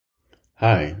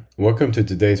Hi, welcome to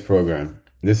today's program.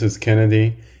 This is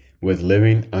Kennedy with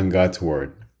Living on God's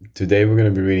Word. Today we're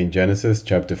going to be reading Genesis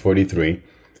chapter 43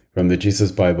 from the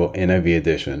Jesus Bible NIV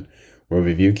edition. We'll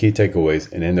review key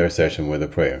takeaways and end our session with a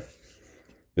prayer.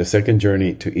 The second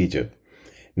journey to Egypt.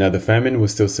 Now the famine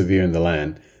was still severe in the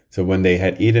land, so when they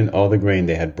had eaten all the grain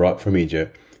they had brought from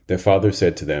Egypt, their father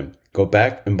said to them, "Go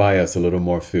back and buy us a little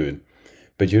more food."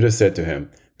 But Judah said to him,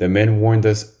 "The men warned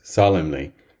us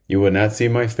solemnly, 'You will not see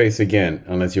my face again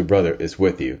unless your brother is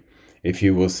with you. If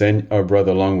you will send our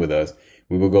brother along with us,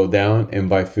 we will go down and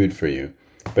buy food for you.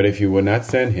 But if you will not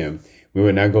send him, we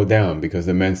will not go down, because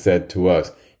the men said to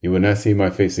us, you will not see my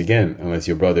face again unless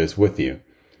your brother is with you.'"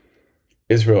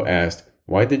 Israel asked,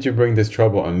 "Why did you bring this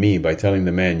trouble on me by telling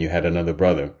the men you had another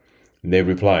brother?" They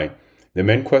replied, "The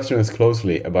men question us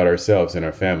closely about ourselves and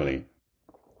our family.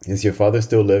 'Is your father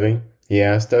still living?' he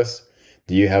asked us.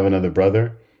 'Do you have another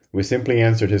brother?' We simply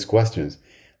answered his questions.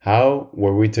 How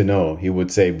were we to know he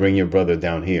would say, 'Bring your brother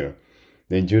down here'?"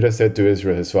 Then Judah said to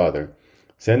Israel his father,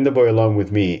 "Send the boy along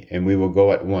with me, and we will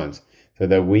go at once, so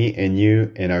that we and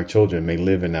you and our children may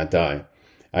live and not die.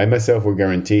 I myself will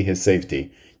guarantee his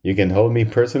safety. You can hold me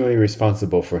personally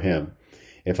responsible for him.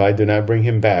 If I do not bring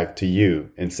him back to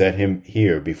you and set him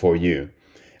here before you,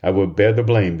 I will bear the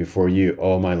blame before you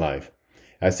all my life.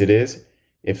 As it is,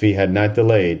 if he had not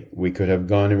delayed, we could have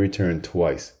gone and returned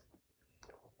twice."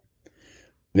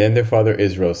 Then their father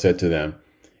Israel said to them,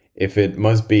 "If it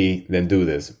must be, then do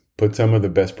this. Put some of the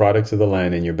best products of the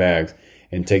land in your bags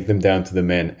and take them down to the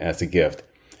men as a gift.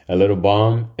 A little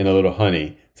balm and a little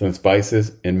honey, some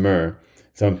spices and myrrh,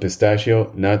 some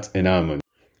pistachio nuts and almonds.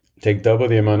 Take double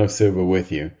the amount of silver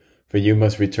with you, for you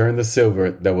must return the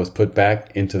silver that was put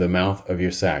back into the mouth of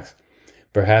your sacks.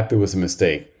 Perhaps it was a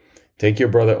mistake. Take your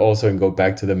brother also and go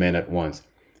back to the men at once.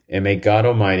 And may God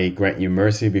Almighty grant you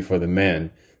mercy before the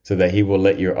men, so that he will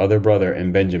let your other brother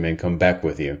and Benjamin come back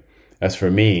with you. As for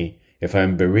me, if I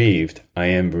am bereaved, I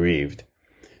am bereaved."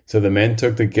 So the men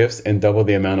took the gifts and double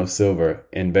the amount of silver,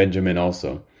 and Benjamin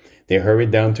also. They hurried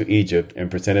down to Egypt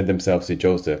and presented themselves to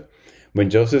Joseph.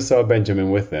 When Joseph saw Benjamin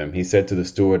with them, he said to the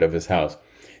steward of his house,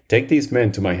 "Take these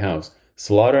men to my house,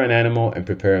 slaughter an animal and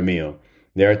prepare a meal.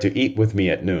 They are to eat with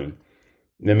me at noon."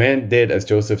 The man did as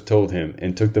Joseph told him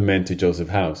and took the men to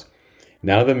Joseph's house.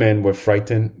 Now the men were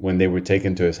frightened when they were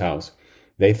taken to his house.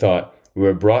 They thought, "We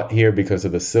were brought here because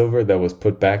of the silver that was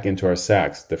put back into our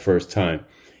sacks the first time.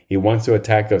 He wants to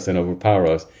attack us and overpower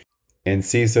us and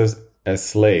seize us as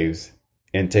slaves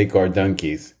and take our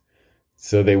donkeys."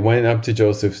 So they went up to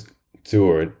Joseph's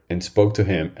steward and spoke to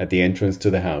him at the entrance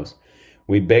to the house.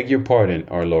 "We beg your pardon,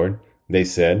 our lord," they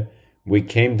said. "We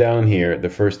came down here the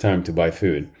first time to buy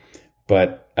food.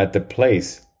 But at the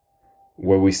place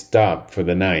where we stopped for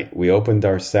the night, we opened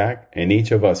our sack, and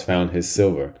each of us found his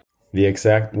silver, the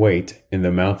exact weight, in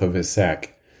the mouth of his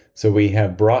sack. So we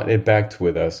have brought it back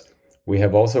with us. We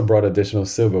have also brought additional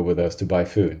silver with us to buy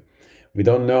food. We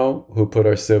don't know who put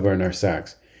our silver in our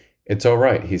sacks." "It's all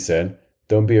right," he said.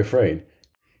 "Don't be afraid.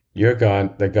 Your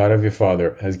God, the God of your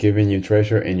father, has given you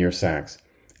treasure in your sacks.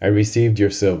 I received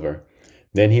your silver."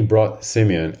 Then he brought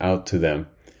Simeon out to them.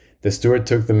 The steward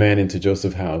took the men into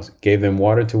Joseph's house, gave them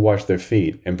water to wash their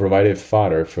feet, and provided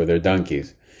fodder for their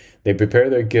donkeys. They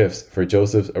prepared their gifts for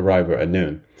Joseph's arrival at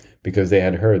noon, because they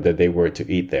had heard that they were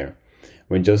to eat there.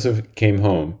 When Joseph came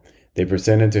home, they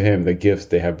presented to him the gifts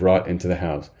they had brought into the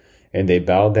house, and they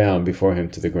bowed down before him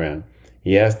to the ground.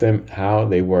 He asked them how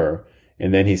they were,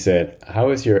 and then he said,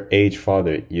 "How is your aged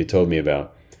father you told me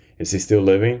about? Is he still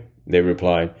living?" They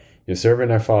replied, "Your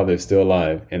servant our father is still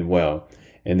alive and well."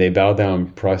 And they bowed down,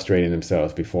 prostrating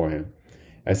themselves before him.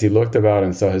 As he looked about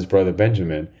and saw his brother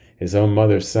Benjamin, his own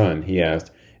mother's son, he asked,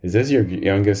 "Is this your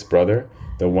youngest brother,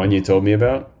 the one you told me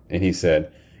about?" And he said,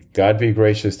 "God be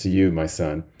gracious to you, my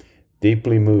son."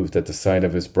 Deeply moved at the sight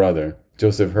of his brother,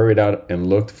 Joseph hurried out and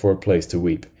looked for a place to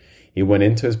weep. He went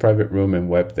into his private room and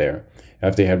wept there.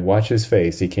 After he had washed his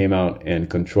face, he came out and,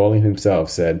 controlling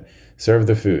himself, said, "Serve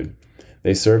the food."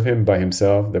 They served him by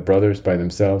himself, the brothers by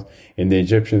themselves, and the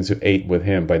Egyptians who ate with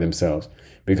him by themselves,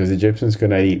 because Egyptians could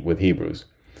not eat with Hebrews,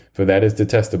 for that is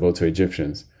detestable to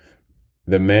Egyptians.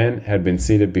 The men had been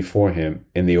seated before him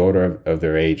in the order of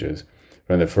their ages,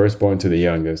 from the firstborn to the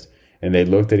youngest, and they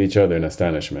looked at each other in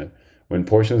astonishment. When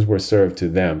portions were served to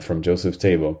them from Joseph's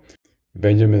table,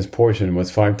 Benjamin's portion was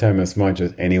 5 times as much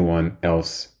as anyone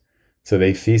else. So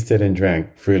they feasted and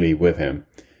drank freely with him.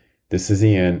 This is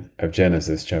the end of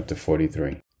Genesis chapter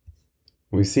 43.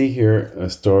 We see here a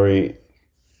story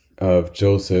of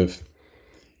Joseph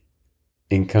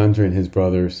encountering his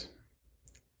brothers,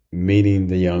 meeting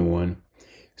the young one,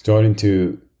 starting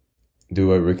to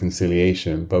do a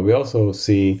reconciliation. But we also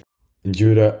see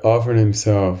Judah offered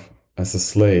himself as a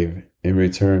slave in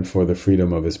return for the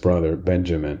freedom of his brother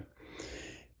Benjamin.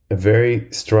 A very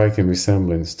striking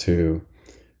resemblance to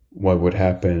what would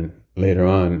happen later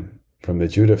on from the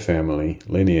Judah family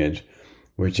lineage,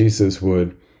 where Jesus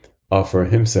would offer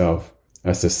himself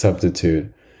as a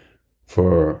substitute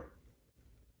for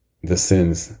the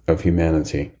sins of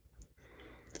humanity.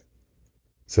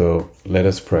 So let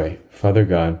us pray. Father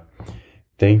God,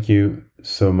 thank you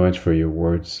so much for your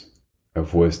words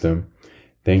of wisdom.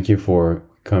 Thank you for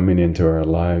coming into our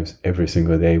lives every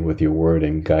single day with your word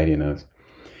and guiding us.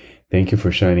 Thank you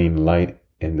for shining light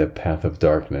in the path of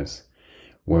darkness.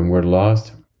 When we're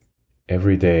lost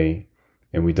every day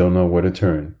and we don't know where to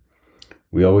turn,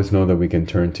 we always know that we can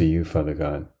turn to you, Father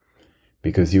God,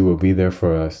 because you will be there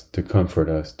for us, to comfort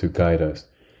us, to guide us,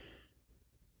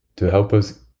 to help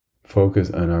us focus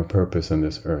on our purpose on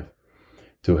this earth,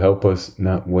 to help us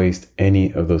not waste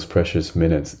any of those precious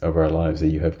minutes of our lives that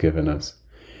you have given us.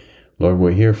 Lord,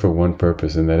 we're here for one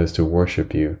purpose, and that is to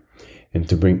worship you and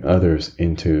to bring others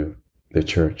into the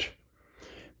church.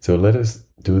 So let us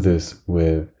do this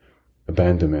with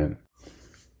abandonment,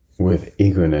 with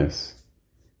eagerness.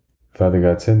 Father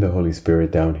God, send the Holy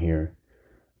Spirit down here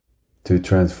to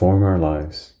transform our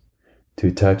lives,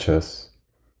 to touch us,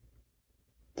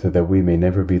 so that we may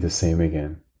never be the same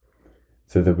again,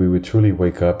 so that we would truly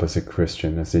wake up as a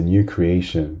Christian, as a new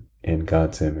creation in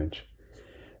God's image.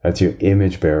 As your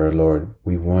image bearer, Lord,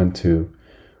 we want to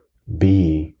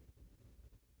be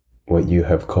what you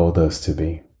have called us to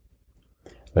be.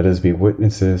 Let us be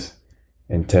witnesses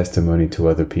and testimony to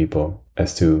other people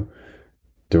as to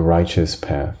the righteous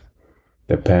path,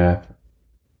 the path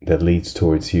that leads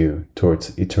towards you,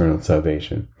 towards eternal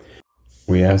salvation.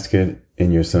 We ask it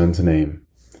in your Son's name,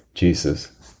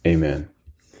 Jesus. Amen.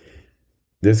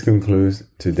 This concludes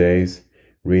today's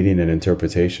reading and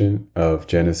interpretation of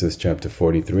Genesis chapter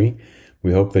 43.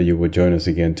 We hope that you will join us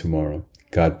again tomorrow.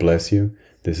 God bless you.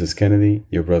 This is Kennedy,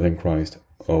 your brother in Christ,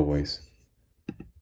 always.